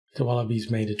The Wallabies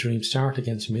made a dream start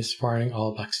against a misfiring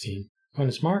All Blacks team. When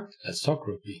it's Mark, let's talk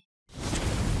rugby.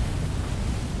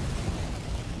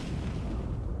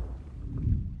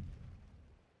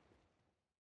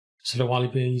 So the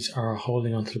Wallabies are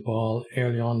holding onto the ball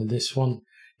early on in this one.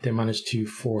 They managed to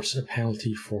force a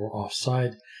penalty for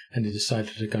offside, and they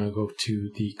decided they're going to go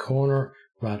to the corner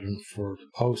rather than for the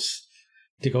post.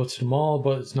 They go to the maul,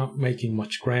 but it's not making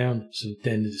much ground, so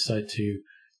then they decide to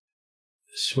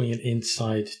swing it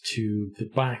inside to the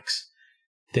backs.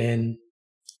 Then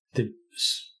they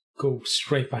go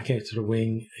straight back out to the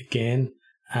wing again,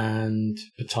 and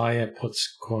Pataya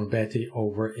puts Corbett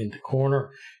over in the corner.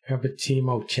 We have a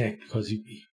Timo check because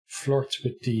he flirts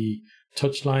with the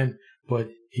touchline, but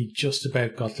he just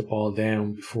about got the ball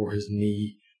down before his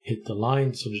knee hit the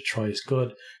line, so the try is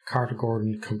good. Carter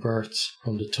Gordon converts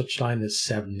from the touchline. It's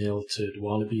 7-0 to the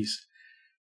Wallabies.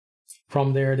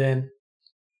 From there then,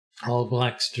 All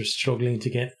Blacks, they're struggling to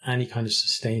get any kind of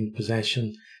sustained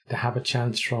possession. They have a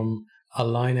chance from a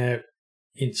line out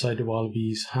inside the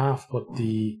Wallabies half, but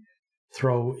the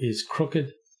throw is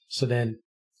crooked. So then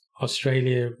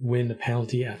Australia win the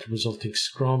penalty at the resulting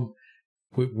scrum,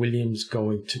 with Williams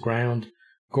going to ground.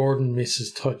 Gordon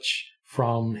misses touch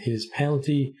from his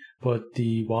penalty, but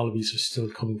the Wallabies are still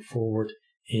coming forward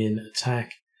in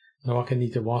attack. Nawaka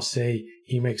Wase,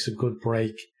 he makes a good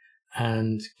break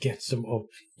and gets them up,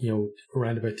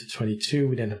 around about the 22.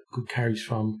 We then have good carries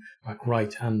from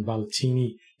McWright, and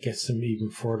Valentini gets them even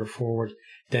further forward.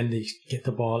 Then they get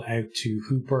the ball out to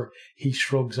Hooper. He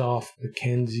shrugs off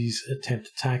Mackenzie's attempt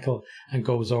to tackle and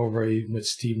goes over even with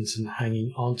Stevenson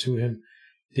hanging onto him.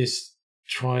 This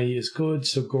try is good,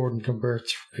 so Gordon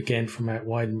converts again from out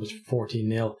wide and was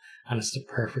 14-0, and it's the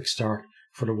perfect start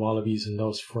for the Wallabies in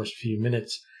those first few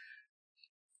minutes.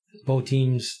 Both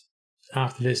teams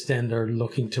after this then they're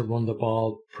looking to run the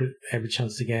ball every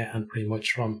chance to get, and pretty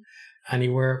much from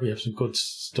anywhere. We have some good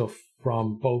stuff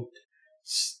from both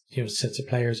sets of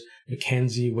players.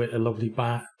 Mackenzie with a lovely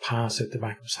pass at the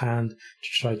back of his hand to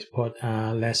try to put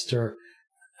Leicester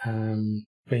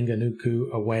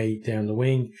Benganuku away down the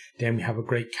wing. Then we have a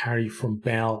great carry from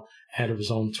Bell out of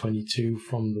his own 22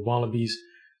 from the Wallabies.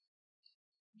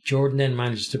 Jordan then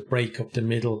manages to break up the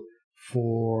middle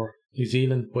for New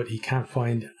Zealand, but he can't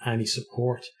find any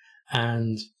support,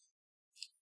 and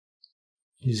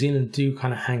New Zealand do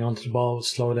kind of hang on to the ball,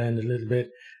 slow down a little bit.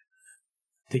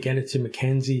 They get it to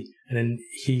Mackenzie, and then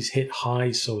he's hit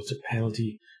high, so it's a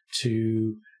penalty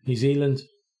to New Zealand.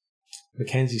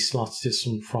 Mackenzie slots this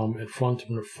one from in front of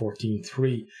him at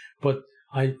 14-3. But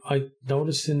I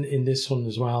noticed in this one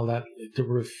as well that there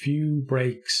were a few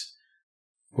breaks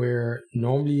where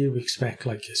normally you expect,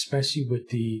 like especially with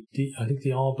I think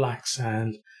the All Blacks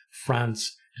and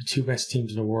France, the two best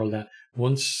teams in the world, that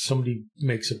once somebody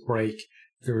makes a break,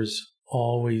 there are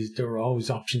always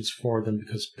options for them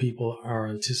because people are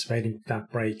anticipating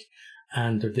that break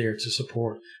and they're there to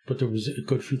support. But there was a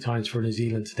good few times for New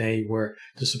Zealand today where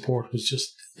the support was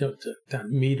just that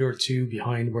metre or two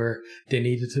behind where they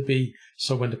needed to be.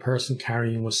 So when the person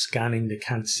carrying was scanning, they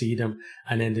can't see them,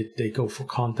 and then they go for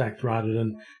contact rather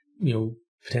than,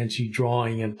 potentially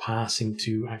drawing and passing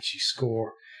to actually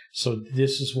score. So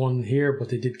this is one here, but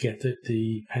they did get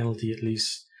the penalty at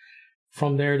least.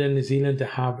 From there, then New Zealand, they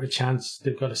have a chance.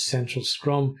 They've got a central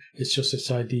scrum. It's just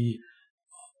outside the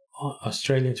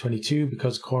Australian 22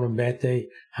 because Corbett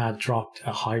had dropped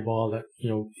a high ball that,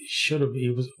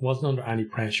 wasn't under any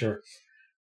pressure.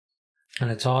 And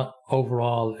I thought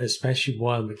overall, especially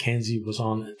while Mackenzie was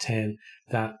on a 10,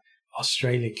 that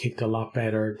Australia kicked a lot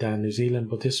better than New Zealand,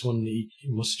 but this one, he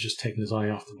must have just taken his eye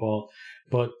off the ball.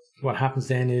 But what happens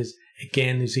then is,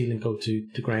 again, New Zealand go to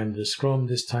the ground in the scrum.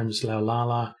 This time it's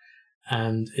Laulala,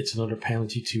 and it's another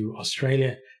penalty to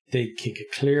Australia. They kick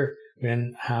it clear. We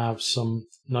then have some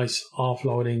nice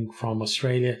offloading from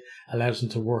Australia, allows them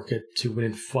to work it to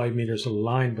within 5 meters of the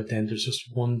line, but then there's just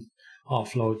one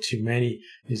offload too many.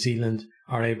 New Zealand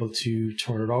are able to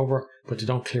turn it over, but they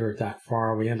don't clear it that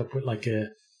far. We end up with like a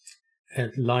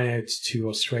line out to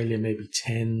Australia, maybe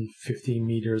 10, 15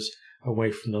 meters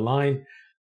away from the line.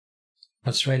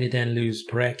 Australia then lose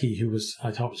Parecki, who I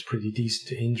thought was pretty decent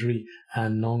to injury,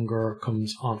 and Nonger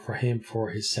comes on for him for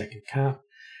his second cap.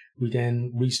 We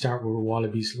then restart with a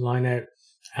Wallabies line out,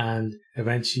 and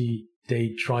eventually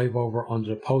they drive over under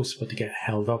the post, but they get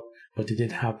held up, but they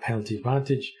did have penalty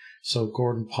advantage. So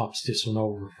Gordon pops this one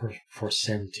over for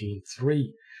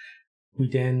 17-3. We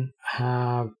then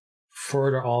have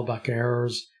further All Black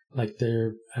errors, like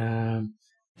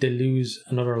they lose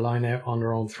another line out on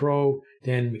their own throw.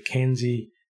 Then Mackenzie,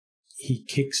 he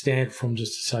kicks dead from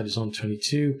just inside his own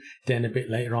 22. Then a bit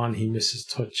later on, he misses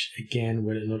touch again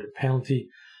with another penalty.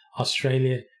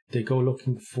 Australia, they go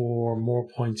looking for more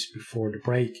points before the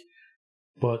break,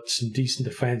 but some decent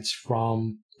defence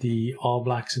from the All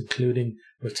Blacks, including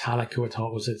Retallick, who I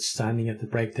thought was outstanding at the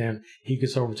breakdown. He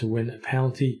gets over to win a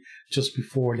penalty. Just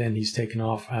before then, he's taken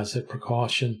off as a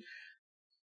precaution.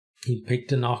 He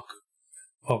picked a knock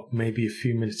up maybe a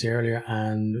few minutes earlier,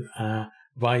 and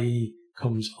Vai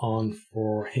comes on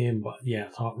for him. But yeah, I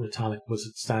thought Retallick was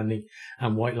outstanding,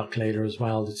 and Whitelock later as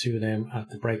well, the two of them at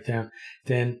the breakdown.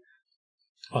 Then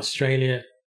Australia,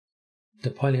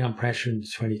 they're piling on pressure in the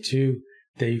 22.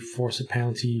 They force a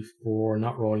penalty for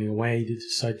not rolling away. They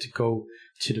decide to go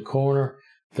to the corner.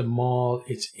 The maul,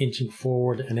 it's inching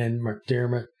forward, and then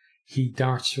McDermott, he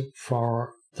darts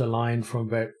for the line from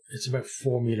about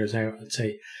 4 meters out, I'd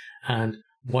say. And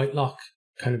Whitelock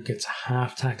kind of gets a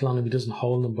half tackle on him. He doesn't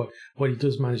hold him, but what he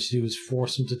does manage to do is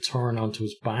force him to turn onto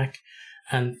his back.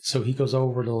 And so he goes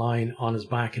over the line on his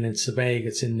back, and then Sabay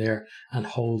gets in there and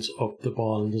holds up the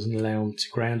ball and doesn't allow him to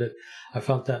ground it. I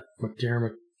felt that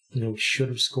McDermott, should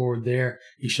have scored there.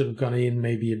 He should have gone in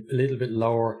maybe a little bit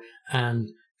lower and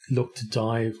looked to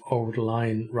dive over the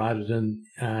line rather than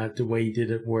the way he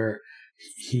did it, where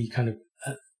he kind of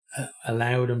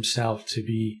allowed himself to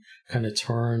be kind of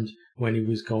turned when he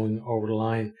was going over the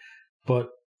line. But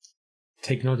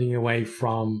take nothing away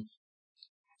from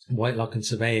Whitelock and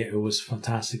Sabay, it was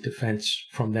fantastic defence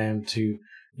from them to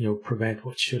prevent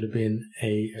what should have been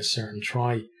a certain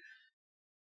try.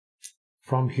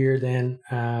 From here then,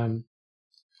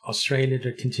 Australia,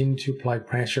 they continue to apply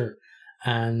pressure,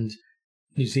 and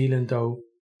New Zealand, though,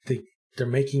 they're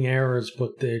making errors,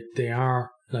 but they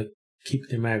are like keeping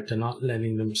them out. They're not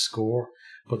letting them score,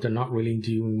 but they're not really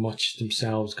doing much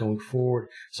themselves going forward.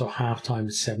 So half-time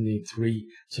is 17-3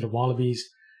 to the Wallabies.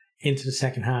 Into the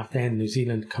second half then, New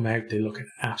Zealand come out. They look an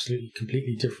absolutely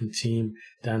completely different team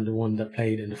than the one that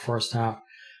played in the first half.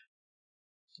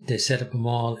 They set up a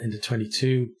maul in the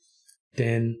 22.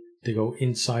 Then they go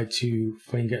inside to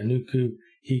Fainga Anuku.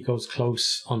 He goes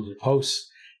close under the post.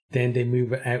 Then they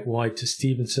move it out wide to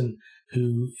Stevenson,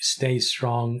 who stays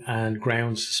strong and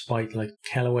grounds despite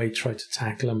Kellaway tried to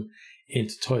tackle him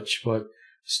into touch, but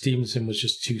Stevenson was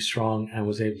just too strong and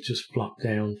was able to just flop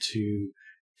down to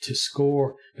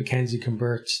score. Mackenzie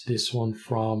converts this one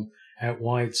from out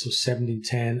wide, so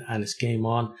 17-10, and it's game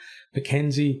on.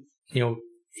 Mackenzie,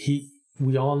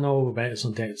 we all know about his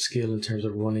undoubted skill in terms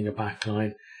of running a back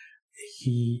line.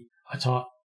 I thought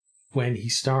when he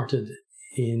started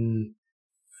in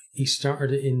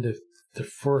the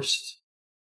first,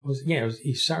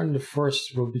 he started in the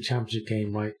first Rugby Championship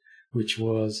game, right, which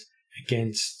was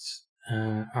against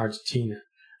Argentina,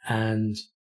 and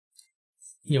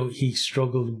he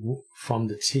struggled from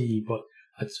the tee, but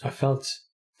I felt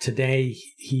today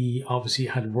he obviously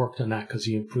had worked on that because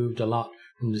he improved a lot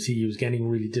from the tee. He was getting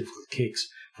really difficult kicks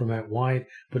from out wide,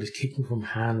 but his kicking from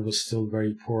hand was still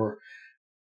very poor.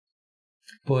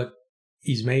 But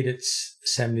he's made it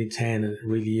 17-10, and it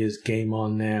really is game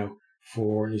on now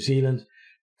for New Zealand.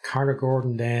 Carter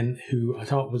Gordon then, who I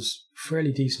thought was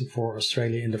fairly decent for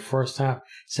Australia in the first half.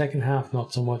 Second half,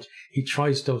 not so much. He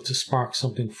tries, though, to spark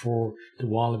something for the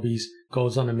Wallabies,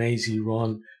 goes on a mazy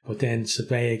run, but then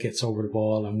Savea gets over the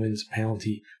ball and wins a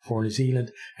penalty for New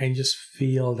Zealand. And you just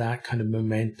feel that kind of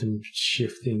momentum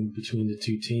shifting between the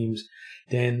two teams.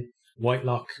 Then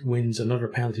Whitelock wins another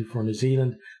penalty for New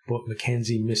Zealand, but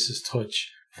Mackenzie misses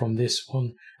touch from this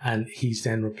one, and he's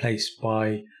then replaced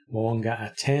by Mwanga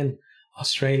at 10.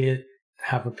 Australia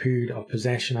have a period of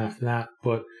possession after that,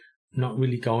 but not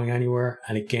really going anywhere.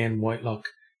 And again, Whitelock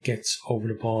gets over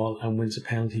the ball and wins a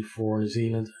penalty for New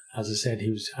Zealand. As I said, he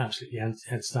was absolutely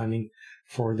outstanding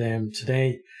for them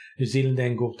today. New Zealand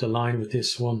then go up the line with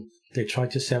this one. They try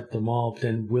to set up the maul, but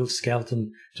then Will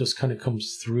Skelton just kind of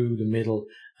comes through the middle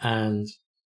and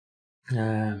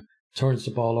turns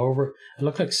the ball over. It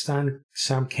looked like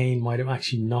Sam Cane might have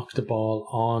actually knocked the ball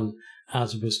on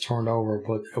as it was turned over,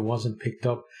 but it wasn't picked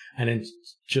up. And then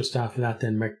just after that,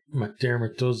 then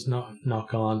McDermott does not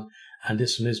knock on, and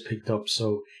this one is picked up.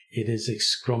 So it is a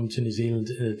scrum to New Zealand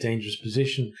in a dangerous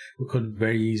position. It could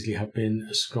very easily have been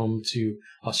a scrum to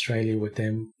Australia with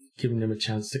them, giving them a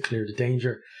chance to clear the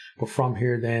danger. But from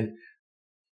here then,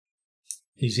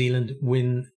 New Zealand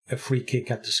win a free kick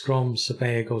at the scrum.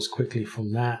 Sabea goes quickly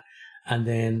from that, and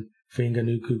then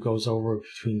Finganuku goes over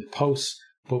between the posts.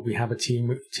 But we have a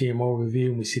TMO review,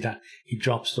 and we see that he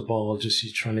drops the ball, just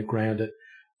he's trying to ground it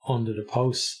under the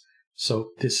posts. So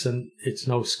it's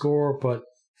no score, but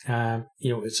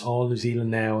it's all New Zealand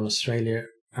now, and Australia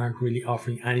aren't really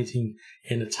offering anything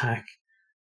in attack.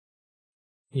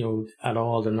 at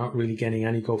all. They're not really getting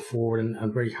any go forward,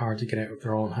 and very hard to get out of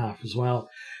their own half as well.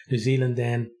 New Zealand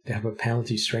then, they have a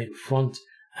penalty straight in front,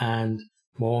 and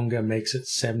Mo'unga makes it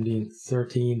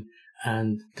 17-13,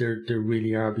 and they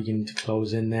really are beginning to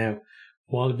close in now.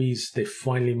 Wallabies, they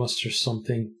finally muster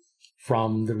something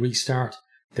from the restart.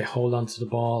 They hold on to the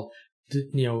ball,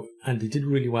 and they did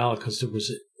really well because there was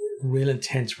a real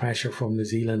intense pressure from New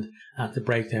Zealand at the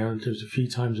breakdown. There was a few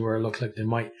times where it looked like they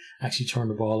might actually turn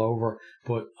the ball over,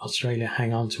 but Australia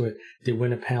hang on to it. They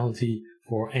win a penalty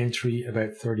for entry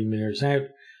about 30 metres out.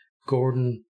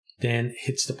 Gordon then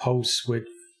hits the post with,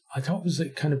 I thought it was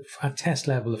kind of at test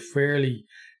level, a fairly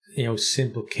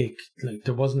simple kick. Like,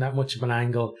 there wasn't that much of an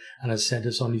angle, and as I said,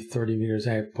 it's only 30 metres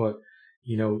out, but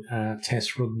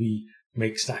test rugby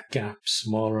makes that gap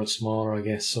smaller and smaller, I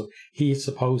guess. So he hits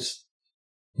the post.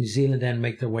 New Zealand then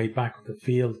make their way back up the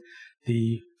field.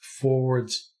 The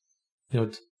forwards,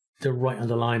 they're right on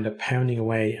the line, they're pounding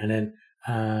away, and then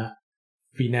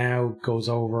Vinau goes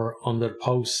over under the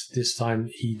post. This time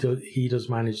he does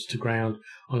manage to ground,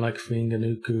 unlike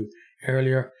Whanganuku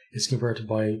earlier. It's converted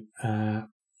by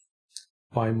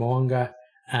Mo'unga,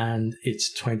 and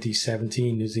it's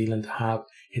 2017. New Zealand have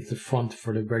hit the front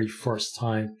for the very first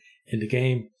time in the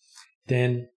game.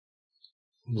 Then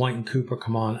White and Cooper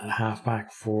come on at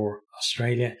halfback for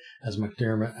Australia as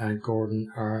McDermott and Gordon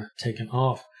are taken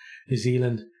off. New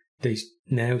Zealand, they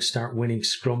now start winning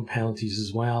scrum penalties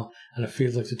as well, and it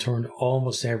feels like they turned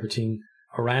almost everything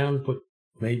around, but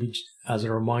maybe as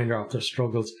a reminder of their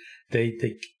struggles, they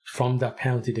from that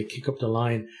penalty they kick up the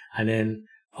line, and then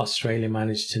Australia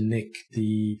managed to nick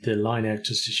the line out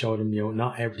just to show them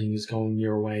not everything is going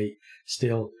your way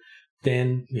still.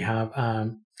 Then we have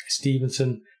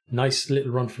Stevenson. Nice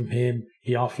little run from him.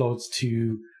 He offloads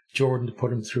to Jordan to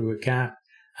put him through a gap.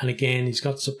 And again, he's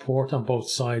got support on both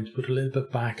sides, but a little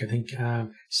bit back. I think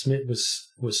Smith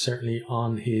was certainly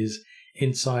on his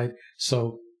inside.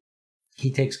 So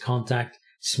he takes contact.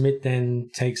 Smith then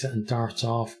takes it and darts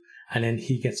off. And then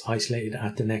he gets isolated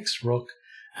at the next ruck.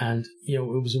 And, it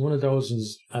was one of those,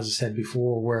 as I said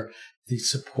before, where the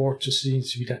support just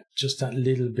seems to be that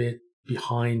little bit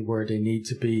behind where they need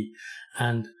to be.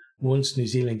 And once New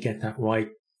Zealand get that right,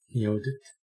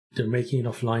 they're making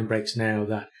enough line breaks now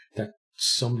that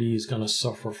somebody is going to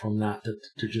suffer from that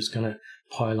they're just going to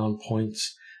pile on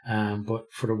points. But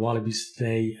for the Wallabies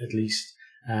today, at least,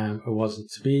 it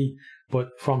wasn't to be. But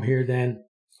from here then,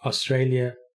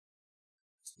 Australia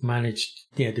managed,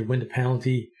 they win the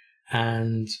penalty,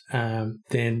 and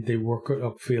then they work it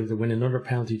upfield. They win another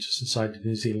penalty just inside the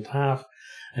New Zealand half,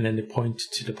 and then they point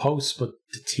to the post, but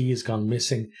the tee has gone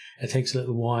missing. It takes a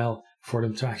little while for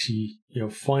them to actually,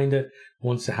 find it.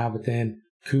 Once they have it, then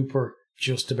Cooper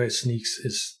just about sneaks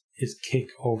his kick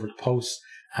over the post,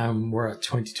 and we're at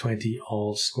 2020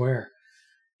 all square.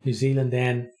 New Zealand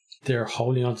then, they're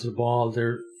holding onto the ball.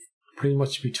 They're pretty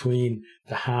much between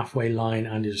the halfway line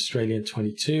and the Australian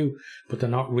 22, but they're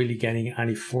not really getting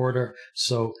any further.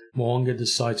 So Mo'unga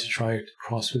decides to try a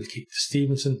crossfield kick to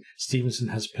Stevenson. Stevenson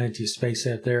has plenty of space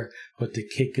out there, but the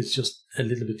kick is just a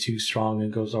little bit too strong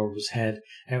and goes over his head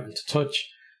out into touch.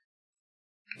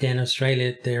 Then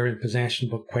Australia, they're in possession,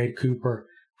 but Quade Cooper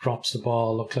drops the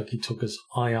ball. Looked like he took his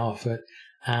eye off it.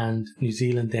 And New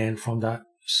Zealand then, from that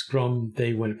scrum,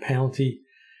 they win a penalty,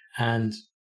 and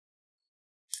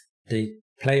they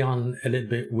play on a little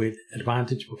bit with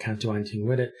advantage, but can't do anything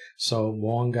with it. So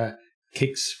Mo'unga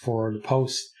kicks for the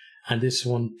post, and this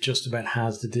one just about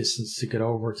has the distance to get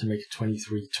over to make it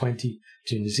 23-20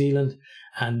 to New Zealand.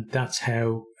 And that's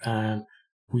how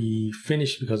we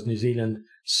finished, because New Zealand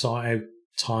saw out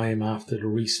time after the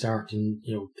restart, and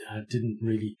didn't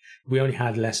really, we only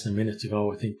had less than a minute to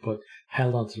go, I think, but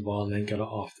held onto the ball and then got it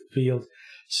off the field.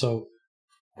 So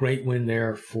great win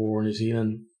there for New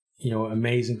Zealand.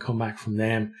 Amazing comeback from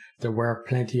them. There were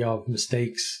plenty of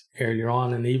mistakes earlier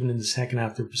on, and even in the second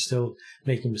half they were still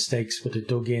making mistakes, but they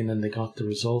dug in and they got the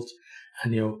result.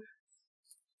 And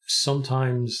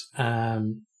sometimes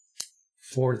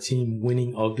for a team,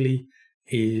 winning ugly,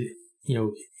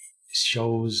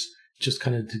 shows just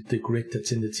kind of the grit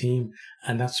that's in the team,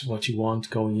 and that's what you want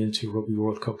going into Rugby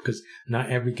World Cup, because not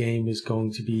every game is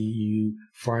going to be you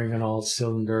firing on all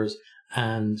cylinders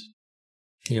and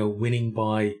winning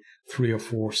by 3 or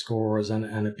 4 scores and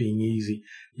it being easy.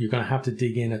 You're going to have to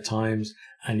dig in at times,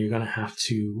 and you're going to have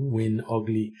to win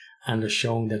ugly, and they're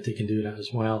showing that they can do that as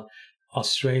well.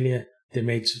 Australia, they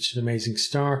made such an amazing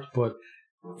start, but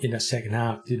in the second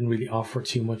half didn't really offer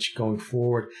too much going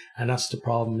forward. And that's the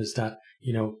problem, is that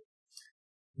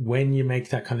when you make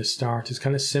that kind of start, it's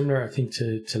kind of similar, I think,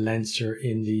 to Leinster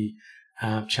in the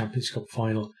Champions Cup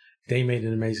final. They made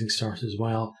an amazing start as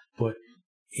well, but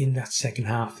in that second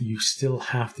half, you still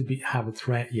have to have a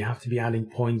threat. You have to be adding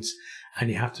points, and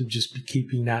you have to just be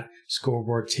keeping that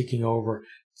scoreboard ticking over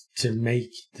to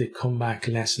make the comeback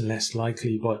less and less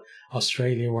likely. But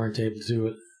Australia weren't able to do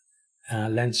it.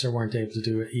 Leinster weren't able to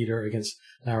do it either against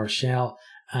La Rochelle.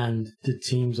 And the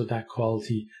teams of that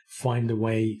quality find a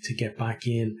way to get back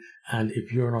in. And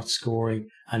if you're not scoring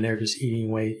and they're just eating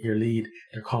away at your lead,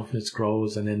 their confidence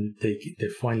grows, and then they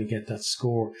finally get that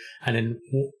score. And then,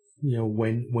 you know,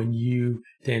 when you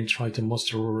then try to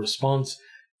muster a response,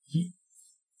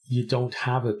 you don't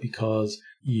have it, because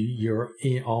you're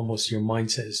in, almost your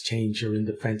mindset has changed. You're in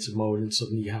defensive mode, and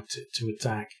suddenly you have to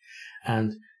attack.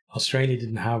 And Australia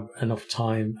didn't have enough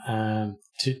time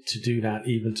to do that,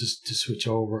 even to switch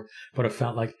over. But it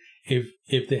felt like if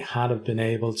they had have been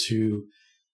able to,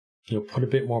 you know, put a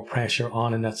bit more pressure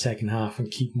on in that second half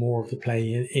and keep more of the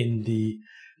play in the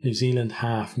New Zealand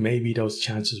half, maybe those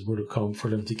chances would have come for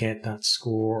them to get that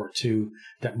score or two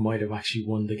that might have actually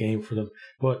won the game for them.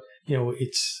 But, you know,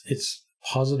 it's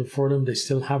positive for them. They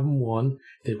still haven't won.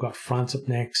 They've got France up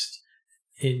next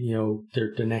in, you know,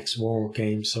 their next warm-up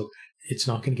game. So it's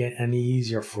not going to get any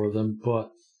easier for them. But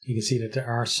you can see that there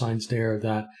are signs there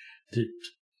that, you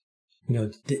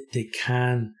know, they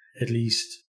can at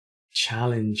least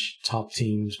challenge top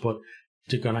teams, but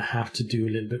they're going to have to do a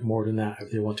little bit more than that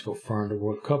if they want to go far in the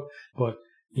World Cup. But,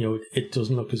 you know, it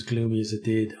doesn't look as gloomy as it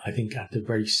did, I think, at the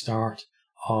very start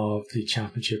of the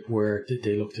championship, where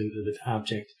they looked a little bit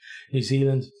abject. New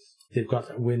Zealand, they've got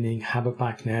that winning habit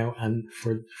back now, and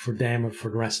for them and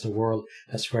for the rest of the world,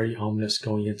 that's very ominous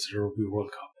going into the Rugby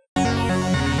World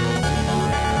Cup.